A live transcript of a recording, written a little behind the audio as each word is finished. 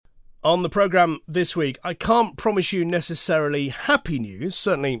On the programme this week, I can't promise you necessarily happy news,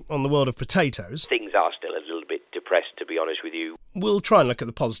 certainly on the world of potatoes. Things are still a little bit depressed, to be honest with you. We'll try and look at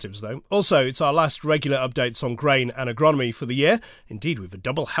the positives, though. Also, it's our last regular updates on grain and agronomy for the year. Indeed, we've a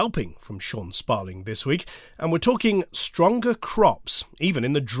double helping from Sean Sparling this week. And we're talking stronger crops, even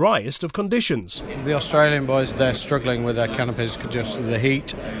in the driest of conditions. The Australian boys, they're struggling with their canopies just the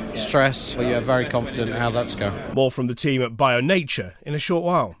heat, stress. But yeah, very confident how that's going. More from the team at BioNature in a short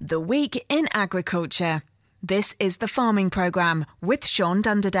while. The Week in Agriculture. This is the Farming Programme with Sean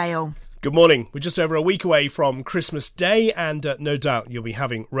Dunderdale. Good morning. We're just over a week away from Christmas Day and no doubt you'll be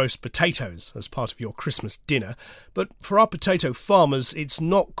having roast potatoes as part of your Christmas dinner. But for our potato farmers, it's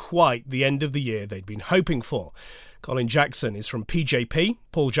not quite the end of the year they'd been hoping for. Colin Jackson is from PJP,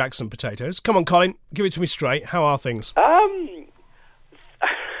 Paul Jackson Potatoes. Come on, Colin, give it to me straight. How are things?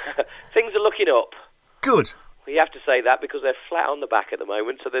 Things are looking up. Good. We have to say that because they're flat on the back at the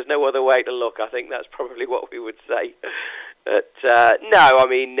moment, so there's no other way to look. I think that's probably what we would say. But no, I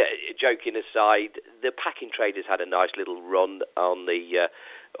mean, joking aside, the packing trade has had a nice little run on the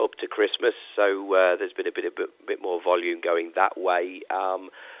up to Christmas, so there's been a bit more volume going that way.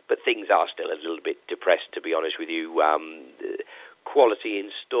 But things are still a little bit depressed, to be honest with you. Quality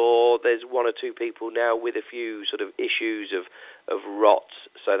in store, there's one or two people now with a few sort of issues of rot,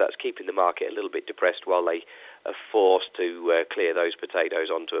 so that's keeping the market a little bit depressed while they are forced to clear those potatoes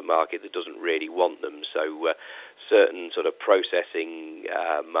onto a market that doesn't really want them. So certain sort of processing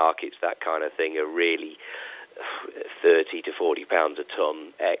markets, that kind of thing, are really 30 to 40 pounds a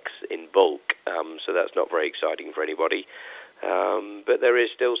tonne X in bulk, so that's not very exciting for anybody. But there is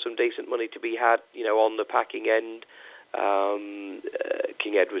still some decent money to be had, you know, on the packing end.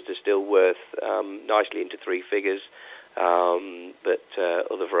 King Edwards are still worth nicely into three figures, but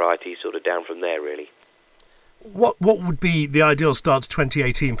other varieties sort of down from there, really. What would be the ideal start to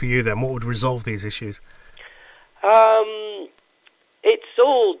 2018 for you then? What would resolve these issues? It's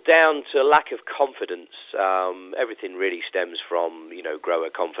all down to lack of confidence. Everything really stems from, you know, grower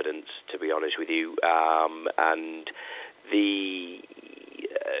confidence, to be honest with you, and the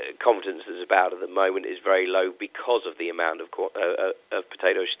confidence that's about at the moment is very low because of the amount of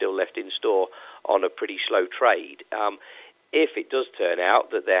potatoes still left in store on a pretty slow trade. If it does turn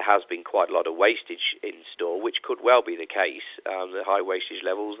out that there has been quite a lot of wastage in store, which could well be the case, the high wastage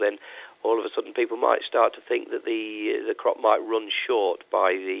levels, then all of a sudden people might start to think that the crop might run short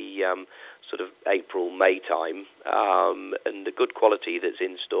by the sort of April, May time, and the good quality that's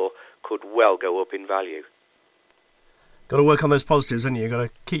in store could well go up in value. Got to work on those positives, haven't you? Got to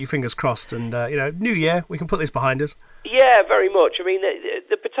keep your fingers crossed and, new year, we can put this behind us. Yeah, very much. I mean,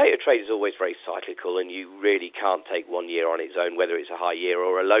 the potato trade is always very cyclical and you really can't take 1 year on its own, whether it's a high year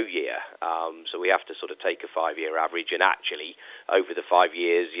or a low year. So we have to sort of take a 5-year average, and actually, over the 5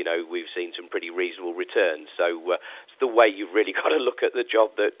 years, you know, we've seen some pretty reasonable returns. So it's the way you've really got to look at the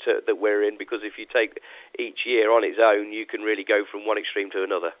job that we're in, because if you take each year on its own, you can really go from one extreme to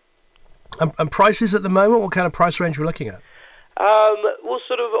another. And prices at the moment, what kind of price range are we looking at? Well,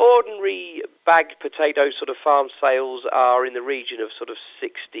 sort of ordinary bagged potato sort of farm sales are in the region of sort of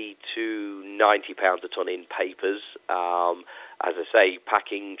 60 to 90 pounds a tonne in papers. As I say,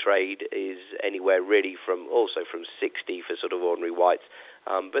 packing trade is anywhere really from 60 for sort of ordinary whites.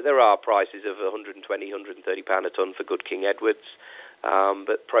 But there are prices of 120, 130 pound a tonne for good King Edwards.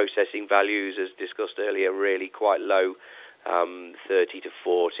 But processing values, as discussed earlier, really quite low. 30 to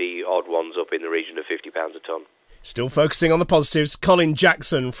 40, odd ones up in the region of £50 a tonne. Still focusing on the positives, Colin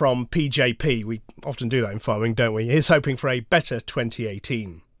Jackson from PJP. We often do that in farming, don't we? He's hoping for a better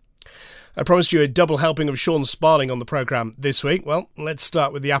 2018. I promised you a double helping of Sean Sparling on the programme this week. Well, let's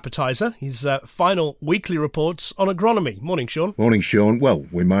start with the appetiser. His final weekly reports on agronomy. Morning, Sean. Morning, Sean. Well,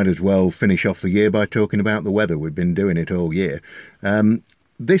 we might as well finish off the year by talking about the weather. We've been doing it all year.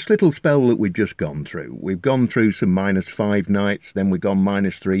 This little spell that we've just gone through, we've gone through some -5 nights, then we've gone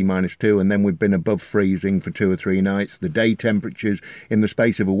 -3, -2, and then we've been above freezing for 2 or 3 nights. The day temperatures in the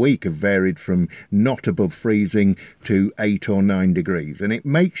space of a week have varied from not above freezing to 8 or 9 degrees. And it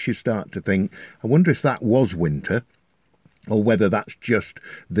makes you start to think, I wonder if that was winter, or whether that's just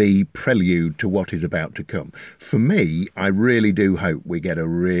the prelude to what is about to come. For me, I really do hope we get a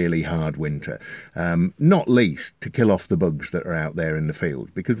really hard winter, not least to kill off the bugs that are out there in the field,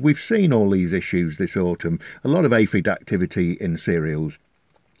 because we've seen all these issues this autumn, a lot of aphid activity in cereals,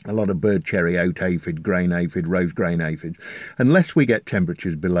 a lot of bird cherry, oat aphid, grain aphid, rose grain aphids. Unless we get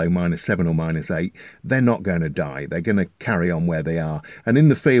temperatures below -7 or -8, they're not going to die. They're going to carry on where they are. And in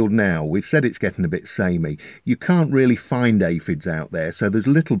the field now, we've said it's getting a bit samey. You can't really find aphids out there, so there's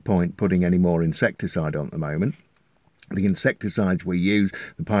little point putting any more insecticide on at the moment. The insecticides we use,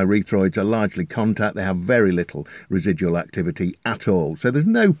 the pyrethroids, are largely contact. They have very little residual activity at all. So there's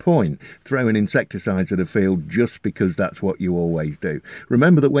no point throwing insecticides at a field just because that's what you always do.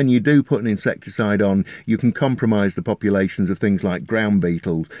 Remember that when you do put an insecticide on, you can compromise the populations of things like ground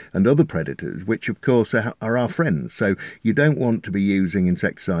beetles and other predators, which of course are our friends. So you don't want to be using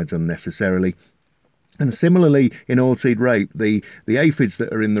insecticides unnecessarily. And similarly, in oilseed rape, the aphids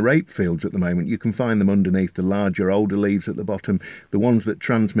that are in the rape fields at the moment, you can find them underneath the larger, older leaves at the bottom, the ones that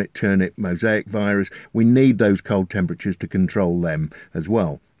transmit turnip mosaic virus. We need those cold temperatures to control them as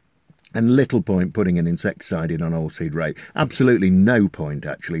well. And little point putting an insecticide in on oilseed rape. Absolutely no point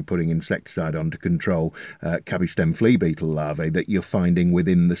actually putting insecticide on to control cabbage stem flea beetle larvae that you're finding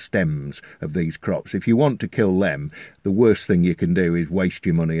within the stems of these crops. If you want to kill them, the worst thing you can do is waste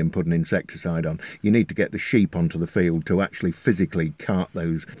your money and put an insecticide on. You need to get the sheep onto the field to actually physically cart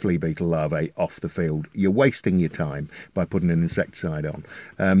those flea beetle larvae off the field. You're wasting your time by putting an insecticide on.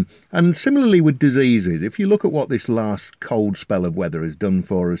 And similarly with diseases, if you look at what this last cold spell of weather has done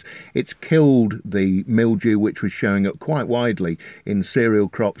for us, it's killed the mildew, which was showing up quite widely in cereal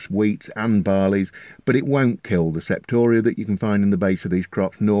crops, wheat and barleys, but it won't kill the septoria that you can find in the base of these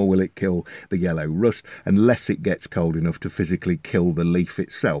crops, nor will it kill the yellow rust, unless it gets cold enough to physically kill the leaf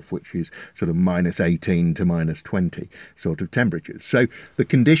itself, which is sort of -18 to -20 sort of temperatures. So the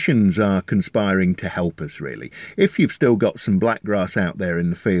conditions are conspiring to help us, really. If you've still got some blackgrass out there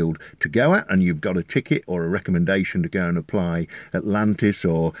in the field to go at, and you've got a ticket or a recommendation to go and apply Atlantis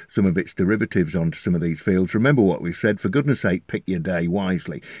or some of its derivatives onto some of these fields, remember what we've said. For goodness sake, pick your day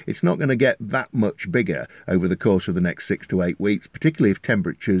wisely. It's not going to get that much bigger over the course of the next 6 to 8 weeks, particularly if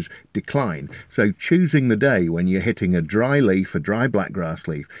temperatures decline. So choosing the day when you're hitting a dry leaf, a dry blackgrass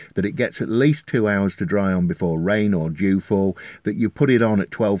leaf, that it gets at least 2 hours to dry on before rain or dew fall, that you put it on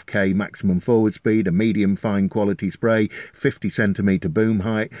at 12k maximum forward speed, a medium fine quality spray, 50 centimetre boom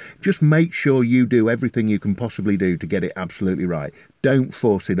height. Just make sure you do everything you can possibly do to get it absolutely right. Don't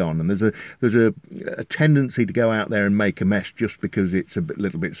force it on. And there's a tendency to go out there and make a mess just because it's a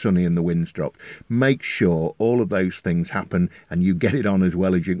little bit sunny and the wind's dropped. Make sure all of those things happen and you get it on as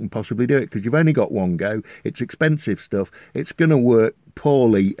well as you can possibly do it, because you've only got one go. It's expensive stuff. It's going to work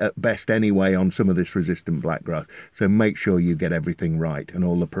poorly at best anyway on some of this resistant blackgrass. So make sure you get everything right, and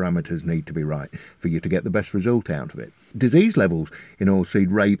all the parameters need to be right for you to get the best result out of it. Disease levels in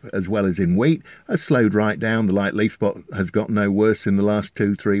oilseed rape as well as in wheat are slowed right down. The light leaf spot has got no worse in the last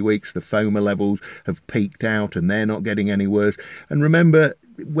 2-3 weeks. The FOMA levels have peaked out and they're not getting any worse. And remember,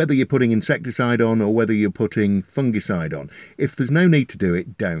 whether you're putting insecticide on or whether you're putting fungicide on, if there's no need to do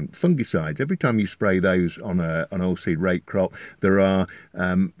it, don't. Fungicides, every time you spray those on an oilseed rape crop, there are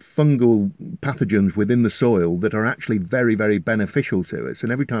fungal pathogens within the soil that are actually very, very beneficial to us.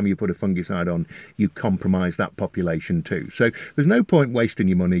 And every time you put a fungicide on, you compromise that population too. So there's no point wasting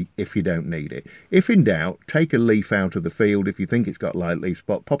your money if you don't need it. If in doubt, take a leaf out of the field. If you think it's got light leaf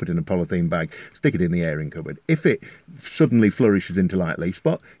spot, pop it in a polythene bag, stick it in the airing cupboard. If it suddenly flourishes into light leaf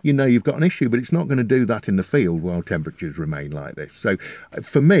spot, you know you've got an issue, but it's not going to do that in the field while temperatures remain like this. So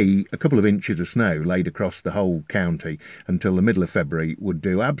for me, a couple of inches of snow laid across the whole county until the middle of February would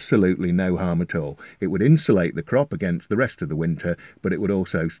do absolutely no harm at all. It would insulate the crop against the rest of the winter, but it would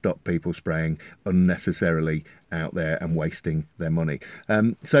also stop people spraying unnecessarily out there and wasting their money.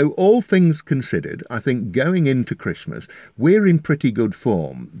 So all things considered, I think going into Christmas, we're in pretty good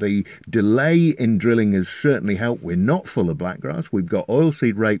form. The delay in drilling has certainly helped. We're not full of blackgrass. We've got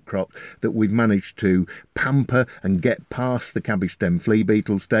oilseed rape crops that we've managed to pamper and get past the cabbage stem flea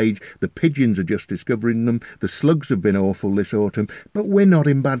beetle stage. The pigeons are just discovering them. The slugs have been awful this autumn, but we're not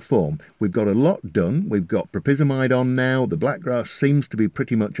in bad form. We've got a lot done. We've got propyzamide on now. The blackgrass seems to be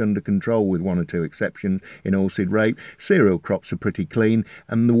pretty much under control with 1 or 2 exceptions in oilseed rape. Cereal crops are pretty clean,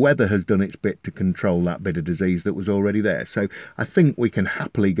 and the weather has done its bit to control that bit of disease that was already there. So I think we can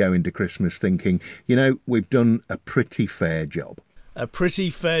happily go into Christmas thinking, you know, we've done a pretty fair job. A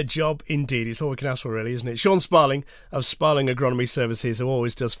pretty fair job indeed. It's all we can ask for, really, isn't it? Sean Sparling of Sparling Agronomy Services, who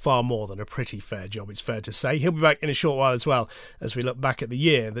always does far more than a pretty fair job, it's fair to say. He'll be back in a short while as well, as we look back at the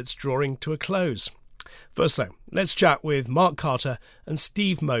year that's drawing to a close. First though, let's chat with Mark Carter and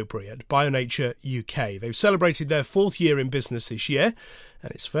Steve Mowbray at BioNature UK. They've celebrated their 4th year in business this year,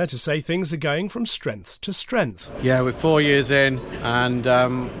 and it's fair to say things are going from strength to strength. Yeah, we're 4 years in, and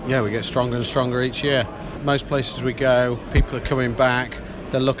we get stronger and stronger each year. Most places we go, people are coming back.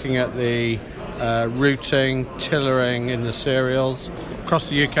 They're looking at the rooting, tillering in the cereals across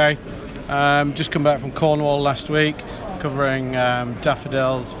the UK. Just come back from Cornwall last week, covering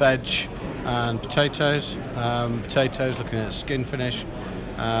daffodils, veg and potatoes. Potatoes looking at skin finish,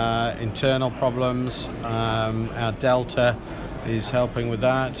 internal problems. Our Delta is helping with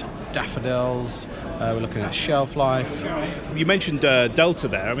that. Daffodils, we're looking at shelf life. You mentioned Delta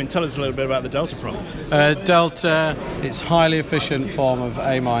there. I mean, tell us a little bit about the Delta problem. Delta, it's a highly efficient form of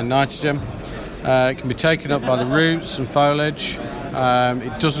amine nitrogen. It can be taken up by the roots and foliage.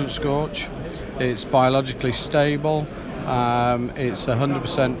 It doesn't scorch. It's biologically stable. It's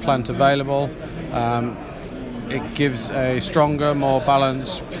 100% plant available. It gives a stronger, more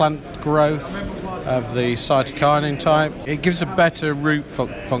balanced plant growth of the cytokinin type. It gives a better root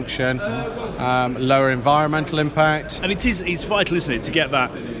function, lower environmental impact. And it's vital, isn't it, to get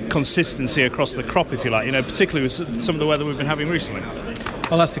that consistency across the crop, if you like, particularly with some of the weather we've been having recently.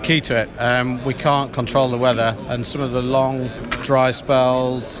 Well, that's the key to it. We can't control the weather, and some of the long, dry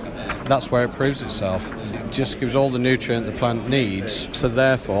spells, that's where it proves itself. It just gives all the nutrient the plant needs, so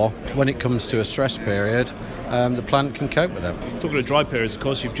therefore, when it comes to a stress period, the plant can cope with it. Talking of dry periods, of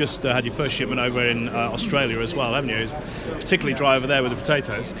course, you've just had your first shipment over in Australia as well, haven't you? It's particularly dry over there with the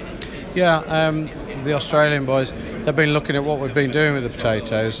potatoes. Yeah, the Australian boys, they've been looking at what we've been doing with the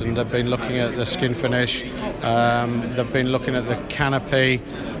potatoes, and they've been looking at the skin finish, they've been looking at the canopy.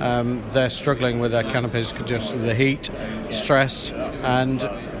 They're struggling with their canopies just with the heat, stress, and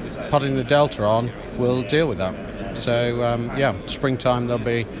putting the Delta on will deal with that. So, springtime there'll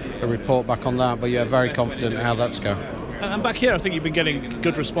be a report back on that, but very confident how that's going. And back here, I think you've been getting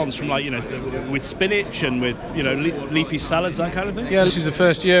good response from, with spinach and with, leafy salads, that kind of thing? Yeah, this is the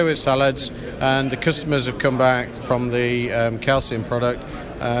first year with salads, and the customers have come back from the calcium product,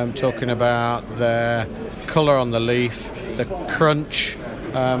 talking about their colour on the leaf, the crunch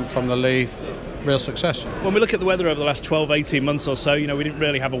from the leaf. Real success. When we look at the weather over the last 12, 18 months or so, we didn't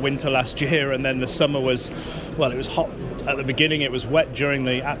really have a winter last year, and then the summer was, it was hot at the beginning, it was wet during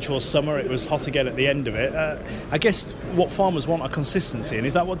the actual summer, it was hot again at the end of it. I guess what farmers want are consistency, and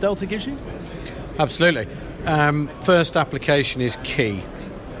is that what Delta gives you? Absolutely. First application is key.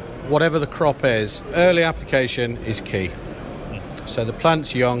 Whatever the crop is, early application is key. So the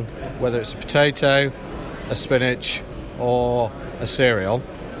plant's young, whether it's a potato, a spinach or a cereal,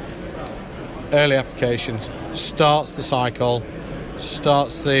 early application starts the cycle,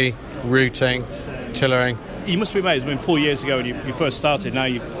 starts the rooting, tillering. You must be amazed. I mean, 4 years ago when you first started, now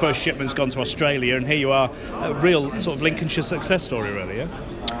your first shipment's gone to Australia, and here you are, a real sort of Lincolnshire success story, really,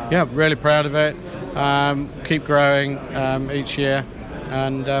 yeah? Yeah, really proud of it. Keep growing each year,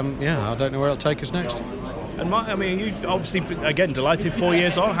 and I don't know where it'll take us next. And Mark, you obviously, again, delighted 4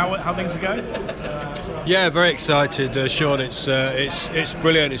 years on, how things are going? Yeah, very excited, Sean. It's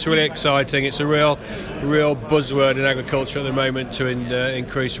brilliant. It's really exciting. It's a real buzzword in agriculture at the moment to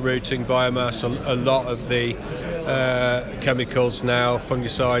increase rooting biomass. A lot of the chemicals now,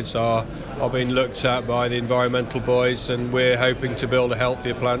 fungicides, are being looked at by the environmental boys, and we're hoping to build a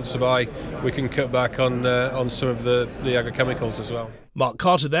healthier plant so we can cut back on some of the agrochemicals as well. Mark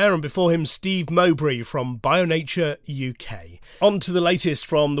Carter there, and before him Steve Mowbray from BioNature UK. On to the latest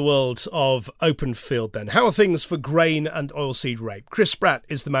from the world of open field then. How are things for grain and oilseed rape? Chris Spratt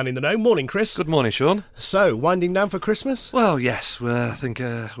is the man in the know. Morning, Chris. Good morning, Sean. So, winding down for Christmas? Well, yes, I think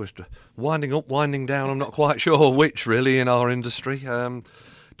we're winding up, winding down. I'm not quite sure which, really, in our industry.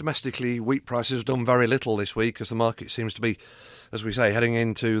 Domestically, wheat prices have done very little this week as the market seems to be, as we say, heading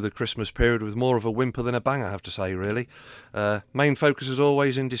into the Christmas period with more of a whimper than a bang, I have to say, really. Main focus, as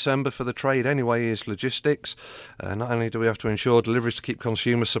always, in December for the trade anyway, is logistics. Not only do we have to ensure deliveries to keep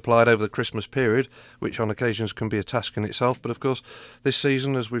consumers supplied over the Christmas period, which on occasions can be a task in itself, but of course, this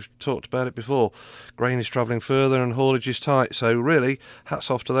season, as we've talked about it before, grain is travelling further and haulage is tight. So really,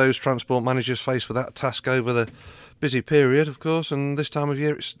 hats off to those transport managers faced with that task over the busy period, of course, and this time of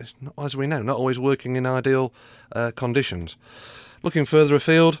year, it's not, as we know, not always working in ideal conditions. Looking further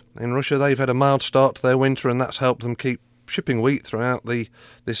afield, in Russia, they've had a mild start to their winter, and that's helped them keep shipping wheat throughout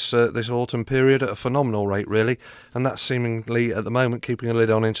this autumn period at a phenomenal rate, really, and that's seemingly at the moment keeping a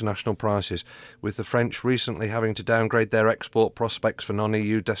lid on international prices, with the French recently having to downgrade their export prospects for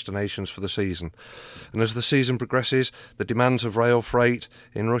non-EU destinations for the season. And as the season progresses, the demands of rail freight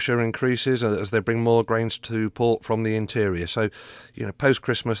in Russia increases as they bring more grains to port from the interior. So,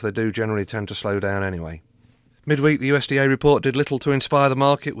 post-Christmas they do generally tend to slow down anyway. Midweek, the USDA report did little to inspire the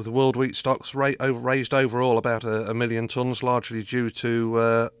market, with the world wheat stocks raised overall about a million tonnes, largely due to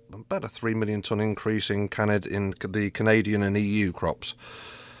about a 3 million tonne increase in the Canadian and EU crops.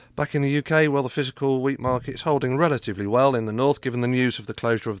 Back in the UK, the physical wheat market's holding relatively well in the north, given the news of the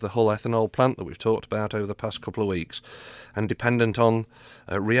closure of the Hull ethanol plant that we've talked about over the past couple of weeks. And dependent on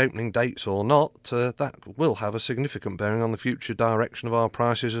reopening dates or not, that will have a significant bearing on the future direction of our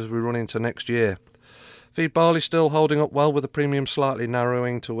prices as we run into next year. Feed barley still holding up well with the premium slightly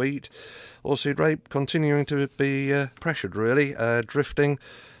narrowing to wheat. Oilseed rape continuing to be pressured really, drifting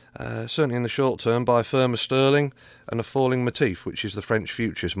certainly in the short term by firmer sterling and a falling motif, which is the French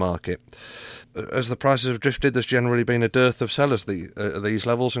futures market. As the prices have drifted, there's generally been a dearth of sellers at these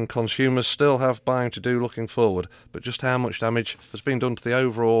levels, and consumers still have buying to do looking forward. But just how much damage has been done to the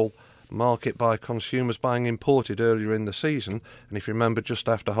overall market by consumers buying imported earlier in the season? And if you remember, just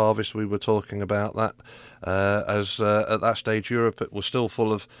after harvest we were talking about that, as at that stage Europe was still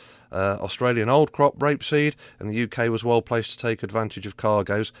full of Australian old crop rapeseed, and the UK was well placed to take advantage of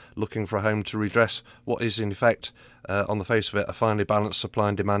cargoes looking for a home to redress what is in effect, on the face of it, a finely balanced supply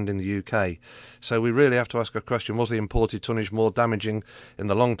and demand in the UK. So we really have to ask a question: was the imported tonnage more damaging in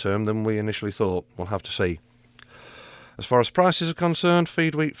the long term than we initially thought? We'll have to see. As far as prices are concerned,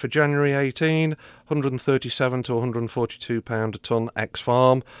 feed wheat for January 18, £137 to £142 a tonne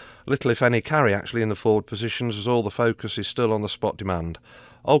ex-farm. Little if any carry actually in the forward positions, as all the focus is still on the spot demand.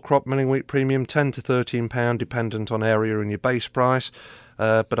 Old crop milling wheat premium £10 to £13 dependent on area and your base price,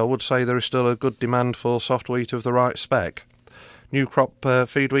 but I would say there is still a good demand for soft wheat of the right spec. New crop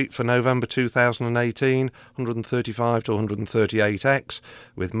feed wheat for November 2018, 135 to 138x,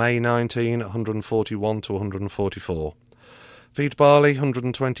 with May 19, 141 to 144. Feed barley,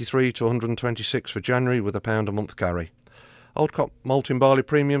 123 to 126 for January, with £1 a month carry. Old crop malting barley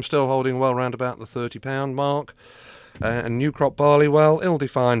premium still holding well round about the £30 mark. And new crop barley, well,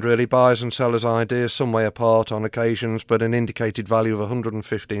 ill-defined really, buyers and sellers' ideas some way apart on occasions, but an indicated value of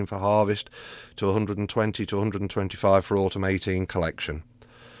 115 for harvest to 120 to 125 for autumn 18 collection.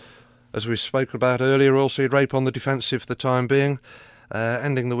 As we spoke about earlier, oilseed rape on the defensive for the time being,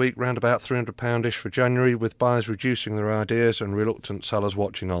 ending the week round about £300-ish for January, with buyers reducing their ideas and reluctant sellers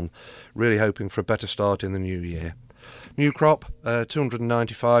watching on, really hoping for a better start in the new year. New crop,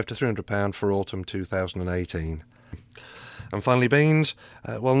 £295 to £300 for autumn 2018. And finally beans,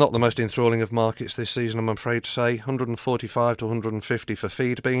 well, not the most enthralling of markets this season, I'm afraid to say. 145 to 150 for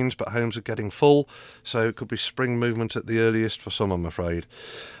feed beans, but homes are getting full, so it could be spring movement at the earliest for some, I'm afraid.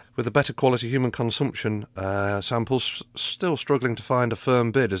 With the better quality human consumption samples still struggling to find a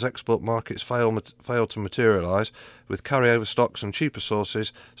firm bid as export markets fail to materialise, with carryover stocks and cheaper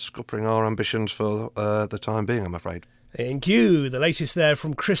sources scuppering our ambitions for the time being, I'm afraid. Thank you. The latest there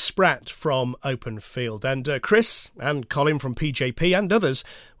from Chris Spratt from Open Field. And Chris and Colin from PJP and others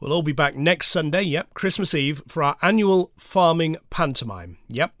will all be back next Sunday, Christmas Eve, for our annual farming pantomime.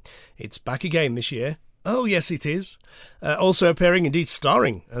 It's back again this year. Oh, yes, it is. Also appearing, indeed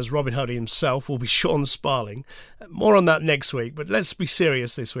starring as Robin Hood himself, will be Sean Sparling. More on that next week, but let's be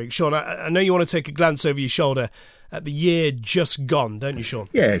serious this week. Sean, I know you want to take a glance over your shoulder at the year just gone, don't you, Sean?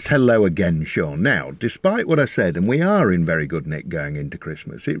 Yes, hello again, Sean. Now, despite what I said, and we are in very good nick going into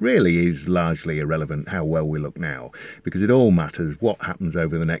Christmas, it really is largely irrelevant how well we look now, because it all matters what happens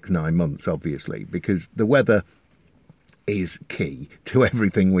over the next 9 months, obviously, because the weather is key to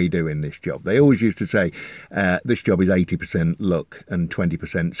everything we do in this job. They always used to say this job is 80% luck and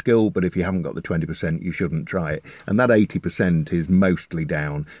 20% skill, but if you haven't got the 20%, you shouldn't try it. And that 80% is mostly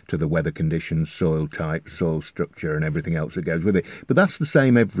down to the weather conditions, soil type, soil structure and everything else that goes with it. But that's the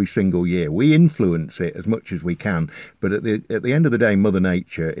same every single year. We influence it as much as we can, but at the end of the day, Mother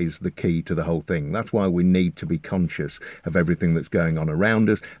Nature is the key to the whole thing. That's why we need to be conscious of everything that's going on around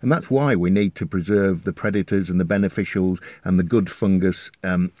us, and that's why we need to preserve the predators and the beneficials and the good fungus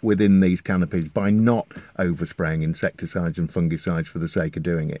within these canopies by not overspraying insecticides and fungicides for the sake of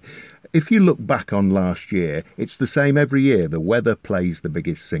doing it. If you look back on last year, it's the same every year. The weather plays the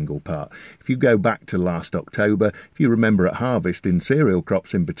biggest single part. If you go back to last October, if you remember at harvest in cereal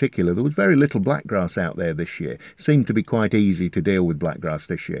crops in particular, there was very little blackgrass out there this year. It seemed to be quite easy to deal with blackgrass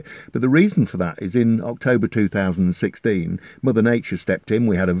this year. But the reason for that is in October 2016, Mother Nature stepped in.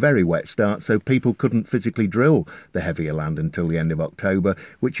 We had a very wet start, so people couldn't physically drill the heavier land until the end of October,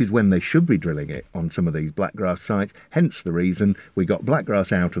 which is when they should be drilling it on some of these blackgrass sites. Hence the reason we got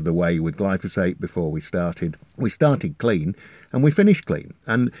blackgrass out of the way with glyphosate before we started. We started clean and we finished clean.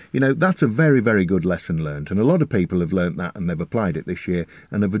 And, you know, that's a very, very good lesson learned. And a lot of people have learnt that and they've applied it this year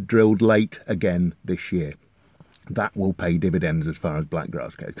and have drilled late again this year. That will pay dividends as far as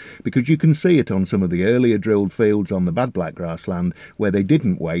blackgrass goes, because you can see it on some of the earlier drilled fields on the bad blackgrass land where they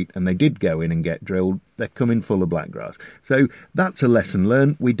didn't wait and they did go in and get drilled. They're coming full of blackgrass. So that's a lesson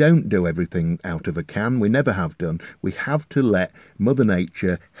learned. We don't do everything out of a can. We never have done. We have to let Mother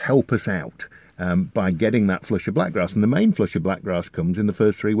Nature help us out by getting that flush of blackgrass. And the main flush of blackgrass comes in the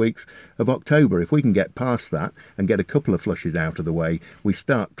first 3 weeks of October. If we can get past that and get a couple of flushes out of the way, we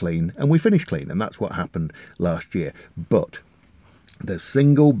start clean and we finish clean. And that's what happened last year. But The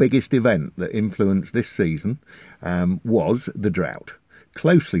single biggest event that influenced this season was the drought,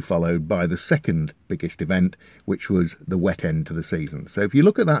 closely followed by the second biggest event, which was the wet end to the season. So if you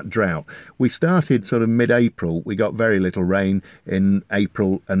look at that drought, we started sort of mid-April. We got very little rain in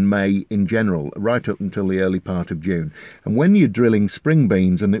April and May in general, right up until the early part of June. And when you're drilling spring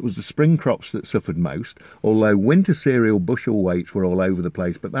beans, and it was the spring crops that suffered most, although winter cereal bushel weights were all over the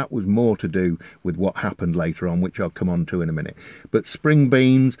place, but that was more to do with what happened later on, which I'll come on to in a minute. But spring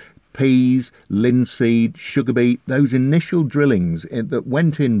beans, peas, linseed, sugar beet, those initial drillings that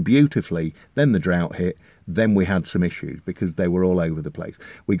went in beautifully, then the drought hit, then we had some issues because they were all over the place.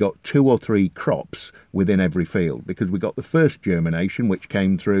 We got 2 or 3 crops within every field because we got the first germination, which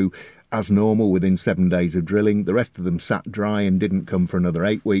came through as normal within 7 days of drilling. The rest of them sat dry and didn't come for another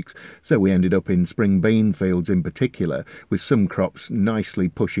 8 weeks. So we ended up in spring bean fields in particular, with some crops nicely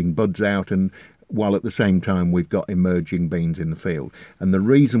pushing buds out, and while at the same time we've got emerging beans in the field. And the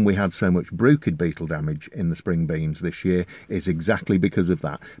reason we had so much bruchid beetle damage in the spring beans this year is exactly because of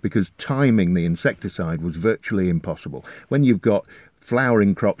that, because timing the insecticide was virtually impossible. When you've got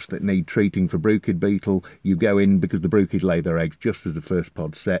flowering crops that need treating for bruchid beetle, you go in, because the bruchid lay their eggs just as the first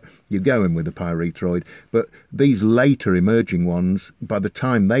pod's set, you go in with the pyrethroid. But these later emerging ones, by the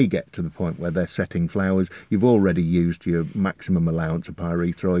time they get to the point where they're setting flowers, you've already used your maximum allowance of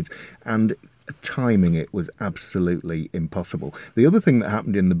pyrethroids, and timing it was absolutely impossible. The other thing that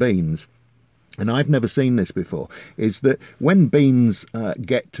happened in the beans, and I've never seen this before, is that when beans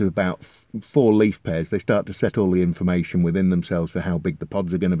get to about 4 leaf pairs, they start to set all the information within themselves for how big the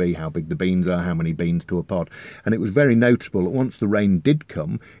pods are going to be, how big the beans are, how many beans to a pod. And it was very noticeable that once the rain did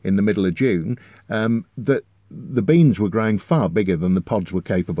come in the middle of June, that the beans were growing far bigger than the pods were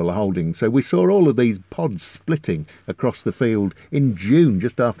capable of holding. So we saw all of these pods splitting across the field in June,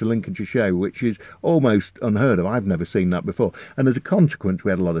 just after Lincolnshire Show, which is almost unheard of. I've never seen that before. And as a consequence,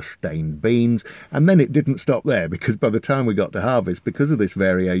 we had a lot of stained beans. And then it didn't stop there, because by the time we got to harvest, because of this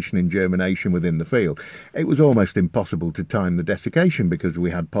variation in germination within the field, it was almost impossible to time the desiccation, because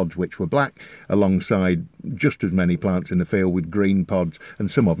we had pods which were black alongside just as many plants in the field with green pods, and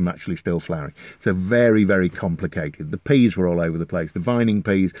some of them actually still flowering. So very, very complicated. The peas were all over the place. The vining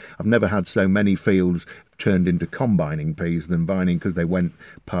peas, I've never had so many fields turned into combining peas than vining, because they went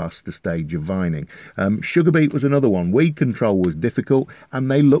past the stage of vining. Sugar beet was another one. Weed control was difficult, and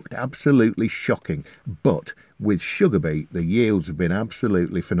they looked absolutely shocking. But with sugar beet, the yields have been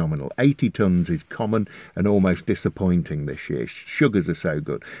absolutely phenomenal. 80 tonnes is common and almost disappointing this year. Sugars are so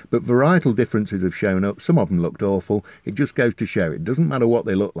good. But varietal differences have shown up. Some of them looked awful. It just goes to show it doesn't matter what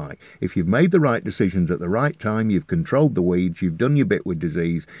they look like. If you've made the right decisions at the right time, you've controlled the weeds, you've done your bit with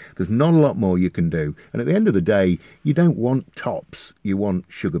disease, there's not a lot more you can do. And at the end of the day, you don't want tops, you want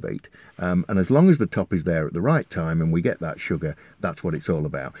sugar beet. And as long as the top is there at the right time and we get that sugar, that's what it's all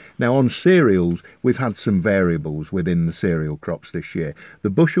about. Now, on cereals, we've had some variables within the cereal crops this year.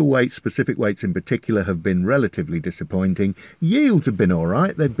 The bushel weights, specific weights in particular, have been relatively disappointing. Yields have been all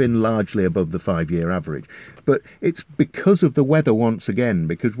right. They've been largely above the 5-year average. But it's because of the weather once again,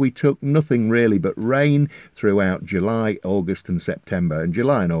 because we took nothing really but rain throughout July, August and September. And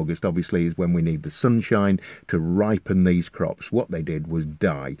July and August, obviously, is when we need the sunshine to ripen these crops. What they did was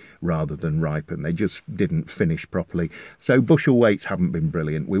die rather than ripen. They just didn't finish properly. So bushel weights haven't been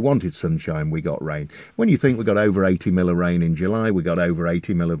brilliant. We wanted sunshine, we got rain. When you think we got over 80 mil of rain in July, we got over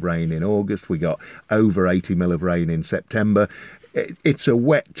 80 mil of rain in August, we got over 80 mil of rain in September. It's a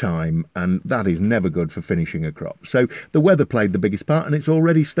wet time, and that is never good for finishing a crop. So the weather played the biggest part, and it's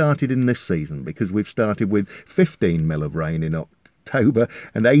already started in this season, because we've started with 15 mil of rain in October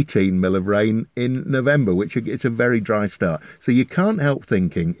and 18 mil of rain in November, which it's a very dry start. So you can't help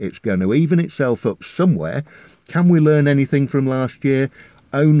thinking it's going to even itself up somewhere. Can we learn anything from last year?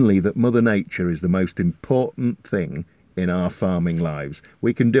 Only that Mother Nature is the most important thing in our farming lives.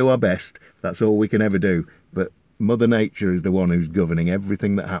 We can do our best, that's all we can ever do, but Mother Nature is the one who's governing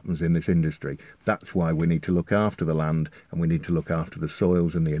everything that happens in this industry. That's why we need to look after the land, and we need to look after the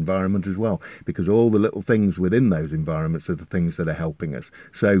soils and the environment as well, because all the little things within those environments are the things that are helping us.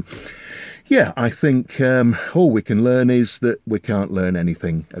 So, yeah, I think all we can learn is that we can't learn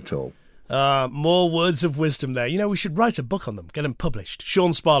anything at all. More words of wisdom there. You know, we should write a book on them, get them published.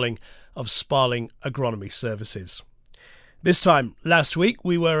 Sean Sparling of Sparling Agronomy Services. This time last week,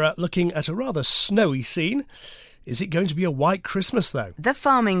 we were looking at a rather snowy scene. Is it going to be a white Christmas, though? The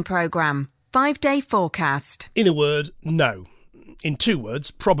Farming Programme. 5-day forecast. In a word, no. In 2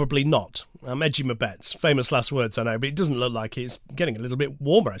 words, probably not. I'm edging my bets. Famous last words, I know, but it doesn't look like it's getting a little bit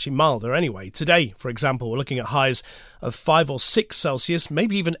warmer, actually milder anyway. Today, for example, we're looking at highs of 5 or 6 Celsius,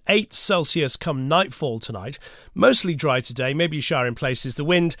 maybe even 8 Celsius come nightfall tonight. Mostly dry today, maybe a shower in places. The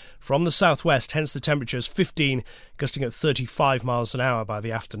wind from the southwest, hence the temperatures 15, gusting at 35 miles an hour by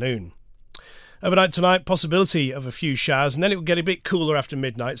the afternoon. Overnight tonight, possibility of a few showers, and then it will get a bit cooler after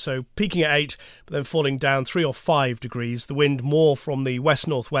midnight, so peaking at 8, but then falling down 3 or 5 degrees. The wind more from the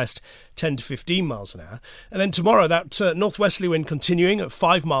west-northwest, 10 to 15 miles an hour. And then tomorrow, that northwesterly wind continuing at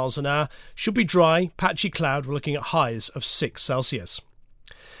 5 miles an hour. Should be dry, patchy cloud. We're looking at highs of 6 Celsius.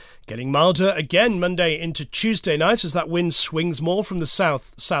 Getting milder again Monday into Tuesday night as that wind swings more from the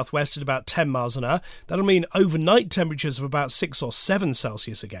southwest at about 10 miles an hour. That'll mean overnight temperatures of about 6 or 7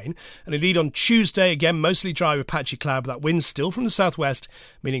 Celsius again. And indeed on Tuesday, again, mostly dry with patchy cloud, but that wind still from the southwest,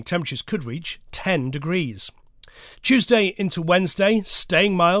 meaning temperatures could reach 10 degrees. Tuesday into Wednesday,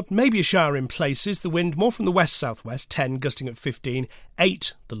 staying mild, maybe a shower in places. The wind more from the west-southwest, 10, gusting at 15,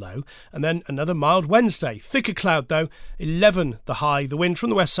 8 the low. And then another mild Wednesday. Thicker cloud though, 11 the high. The wind from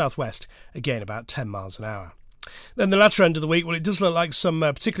the west-southwest, again about 10 miles an hour. Then the latter end of the week, well, it does look like some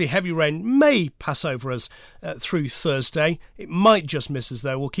particularly heavy rain may pass over us through Thursday. It might just miss us,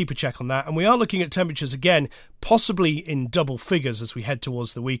 though. We'll keep a check on that. And we are looking at temperatures again, possibly in double figures as we head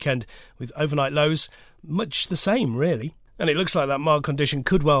towards the weekend, with overnight lows much the same, really. And it looks like that mild condition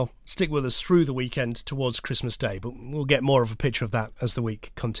could well stick with us through the weekend towards Christmas Day, but we'll get more of a picture of that as the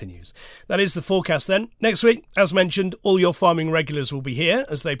week continues. That is the forecast then. Next week, as mentioned, all your farming regulars will be here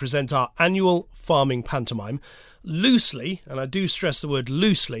as they present our annual farming pantomime, loosely, and I do stress the word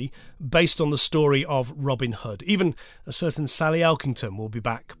loosely, based on the story of Robin Hood. Even a certain Sally Elkington will be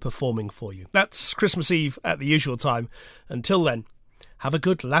back performing for you. That's Christmas Eve at the usual time. Until then, have a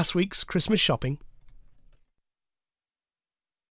good last week's Christmas shopping.